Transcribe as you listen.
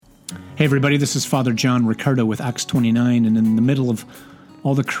Hey everybody, this is Father John Riccardo with Acts 29, and in the middle of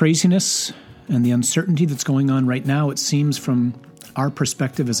all the craziness and the uncertainty that's going on right now, it seems from our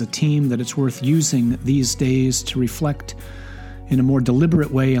perspective as a team that it's worth using these days to reflect in a more deliberate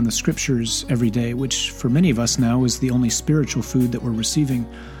way on the Scriptures every day, which for many of us now is the only spiritual food that we're receiving.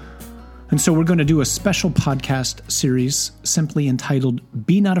 And so we're going to do a special podcast series simply entitled,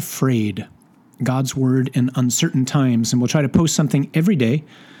 Be Not Afraid, God's Word in Uncertain Times, and we'll try to post something every day,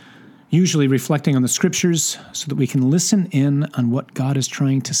 usually reflecting on the Scriptures so that we can listen in on what God is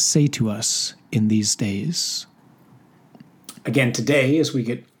trying to say to us in these days. Again, today, as we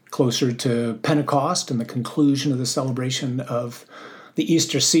get closer to Pentecost and the conclusion of the celebration of the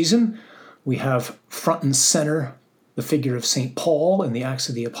Easter season, we have front and center the figure of St. Paul in the Acts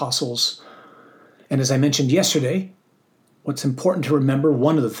of the Apostles. And as I mentioned yesterday, what's important to remember,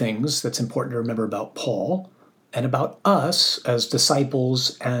 one of the things that's important to remember about Paul and about us as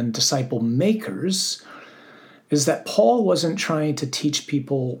disciples and disciple makers is that Paul wasn't trying to teach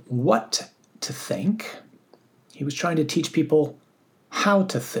people what to think. He was trying to teach people how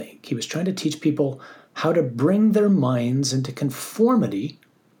to think. He was trying to teach people how to bring their minds into conformity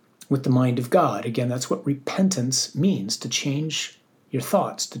with the mind of God. Again, that's what repentance means, to change your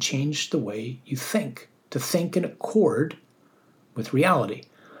thoughts, to change the way you think, to think in accord with reality.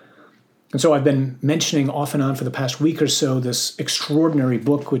 And so I've been mentioning off and on for the past week or so this extraordinary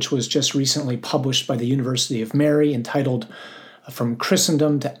book, which was just recently published by the University of Mary, entitled From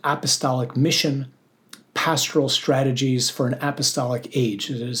Christendom to Apostolic Mission, Pastoral Strategies for an Apostolic Age.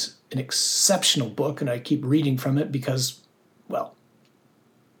 It is an exceptional book, and I keep reading from it because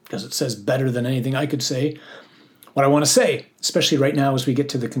it says better than anything I could say what I want to say, especially right now as we get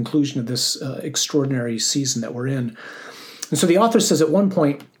to the conclusion of this extraordinary season that we're in. And so the author says at one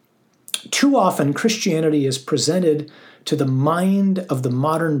point, too often Christianity is presented to the mind of the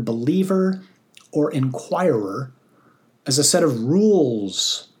modern believer or inquirer as a set of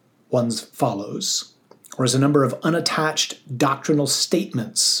rules one follows, or as a number of unattached doctrinal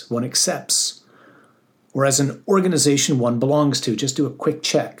statements one accepts, or as an organization one belongs to. Just do a quick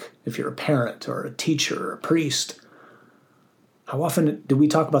check if you're a parent or a teacher or a priest. How often do we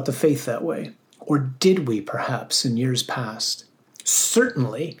talk about the faith that way? Or did we, perhaps, in years past?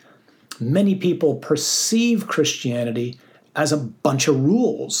 Certainly, many people perceive Christianity as a bunch of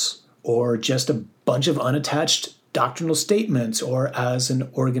rules, or just a bunch of unattached doctrinal statements, or as an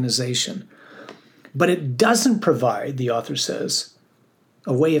organization. But it doesn't provide, the author says,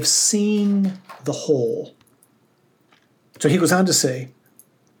 a way of seeing the whole. So he goes on to say,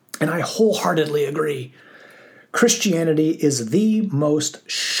 and I wholeheartedly agree, Christianity is the most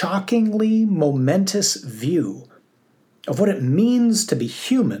shockingly momentous view of what it means to be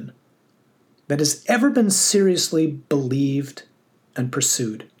human that has ever been seriously believed and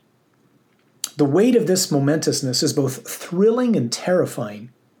pursued. The weight of this momentousness is both thrilling and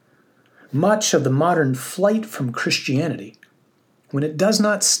terrifying. Much of the modern flight from Christianity, when it does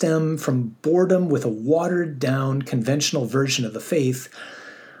not stem from boredom with a watered-down conventional version of the faith,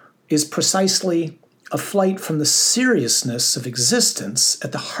 is precisely a flight from the seriousness of existence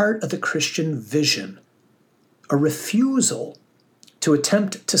at the heart of the Christian vision, a refusal to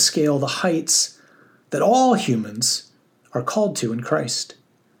attempt to scale the heights that all humans are called to in Christ.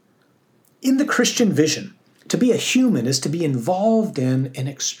 In the Christian vision, to be a human is to be involved in an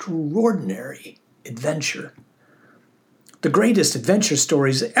extraordinary adventure. The greatest adventure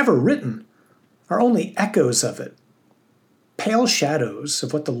stories ever written are only echoes of it, pale shadows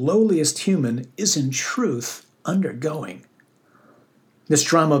of what the lowliest human is in truth undergoing. This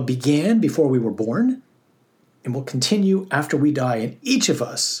drama began before we were born and will continue after we die, and each of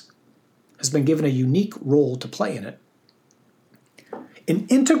us has been given a unique role to play in it. An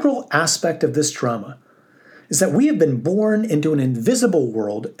integral aspect of this drama is that we have been born into an invisible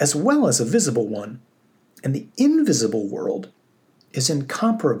world as well as a visible one, and the invisible world is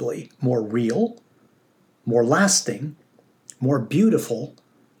incomparably more real, more lasting, more beautiful,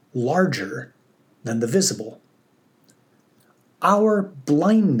 larger than the visible. Our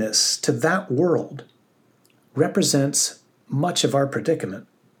blindness to that world represents much of our predicament.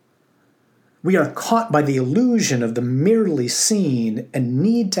 We are caught by the illusion of the merely seen and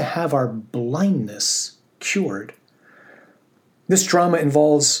need to have our blindness cured. This drama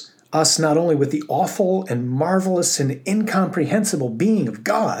involves us not only with the awful and marvelous and incomprehensible being of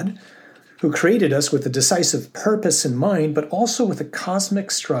God, who created us with a decisive purpose in mind, but also with a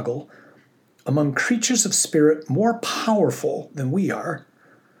cosmic struggle among creatures of spirit more powerful than we are,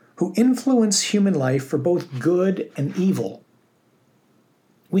 who influence human life for both good and evil.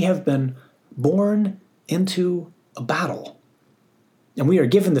 We have been born into a battle. and we are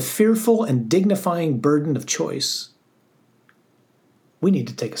given the fearful and dignifying burden of choice, we need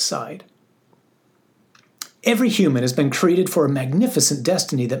to take a side. Every human has been created for a magnificent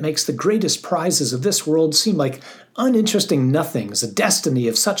destiny that makes the greatest prizes of this world seem like uninteresting nothings, a destiny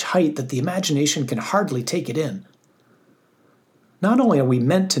of such height that the imagination can hardly take it in. Not only are we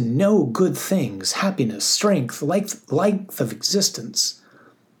meant to know good things, happiness, strength, length of existence,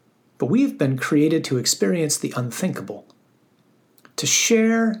 but we have been created to experience the unthinkable, to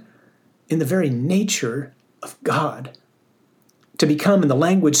share in the very nature of God, to become, in the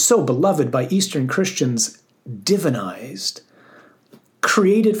language so beloved by Eastern Christians, divinized,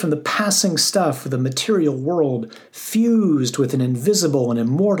 created from the passing stuff of the material world, fused with an invisible and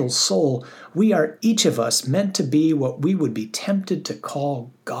immortal soul. We are each of us meant to be what we would be tempted to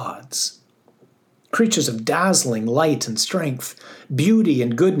call gods. Creatures of dazzling light and strength, beauty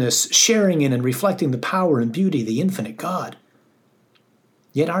and goodness, sharing in and reflecting the power and beauty of the infinite God.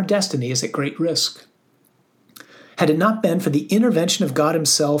 Yet our destiny is at great risk. Had it not been for the intervention of God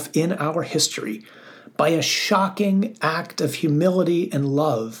Himself in our history, by a shocking act of humility and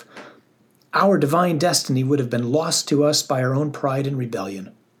love, our divine destiny would have been lost to us by our own pride and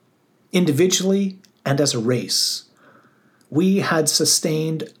rebellion. Individually and as a race, we had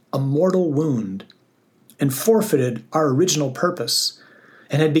sustained a mortal wound and forfeited our original purpose,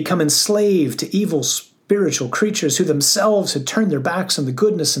 and had become enslaved to evil spiritual creatures who themselves had turned their backs on the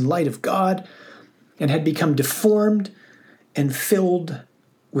goodness and light of God, and had become deformed and filled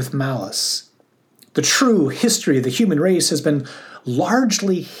with malice. The true history of the human race has been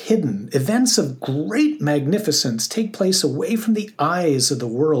largely hidden. Events of great magnificence take place away from the eyes of the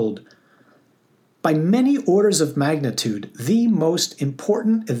world. By many orders of magnitude, the most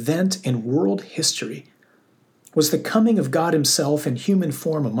important event in world history was the coming of God Himself in human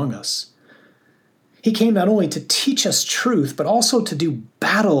form among us. He came not only to teach us truth, but also to do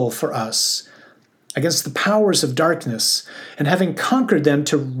battle for us against the powers of darkness, and having conquered them,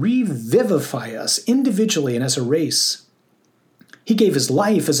 to revivify us individually and as a race. He gave His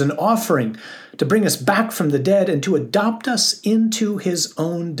life as an offering to bring us back from the dead and to adopt us into His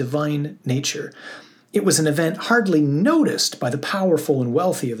own divine nature. It was an event hardly noticed by the powerful and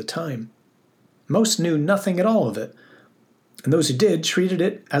wealthy of the time. Most knew nothing at all of it, and those who did treated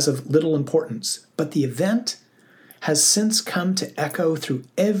it as of little importance. But the event has since come to echo through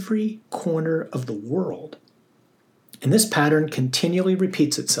every corner of the world. And this pattern continually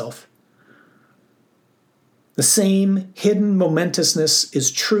repeats itself. The same hidden momentousness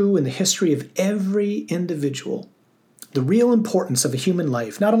is true in the history of every individual. The real importance of a human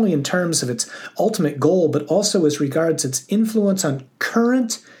life, not only in terms of its ultimate goal, but also as regards its influence on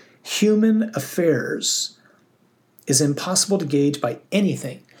current human affairs, is impossible to gauge by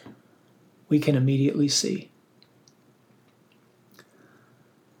anything we can immediately see.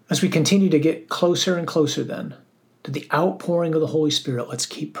 As we continue to get closer and closer then to the outpouring of the Holy Spirit, let's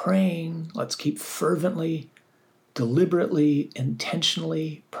keep praying, let's keep fervently, deliberately,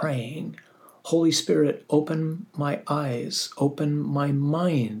 intentionally praying. Holy Spirit, open my eyes, open my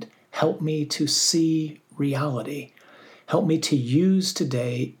mind, help me to see reality. Help me to use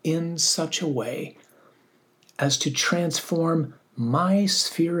today in such a way as to transform my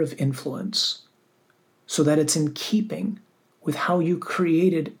sphere of influence so that it's in keeping with how you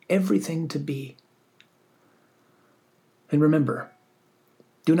created everything to be. And remember,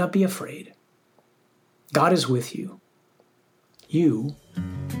 do not be afraid. God is with you. You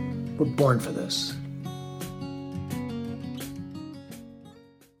were born for this.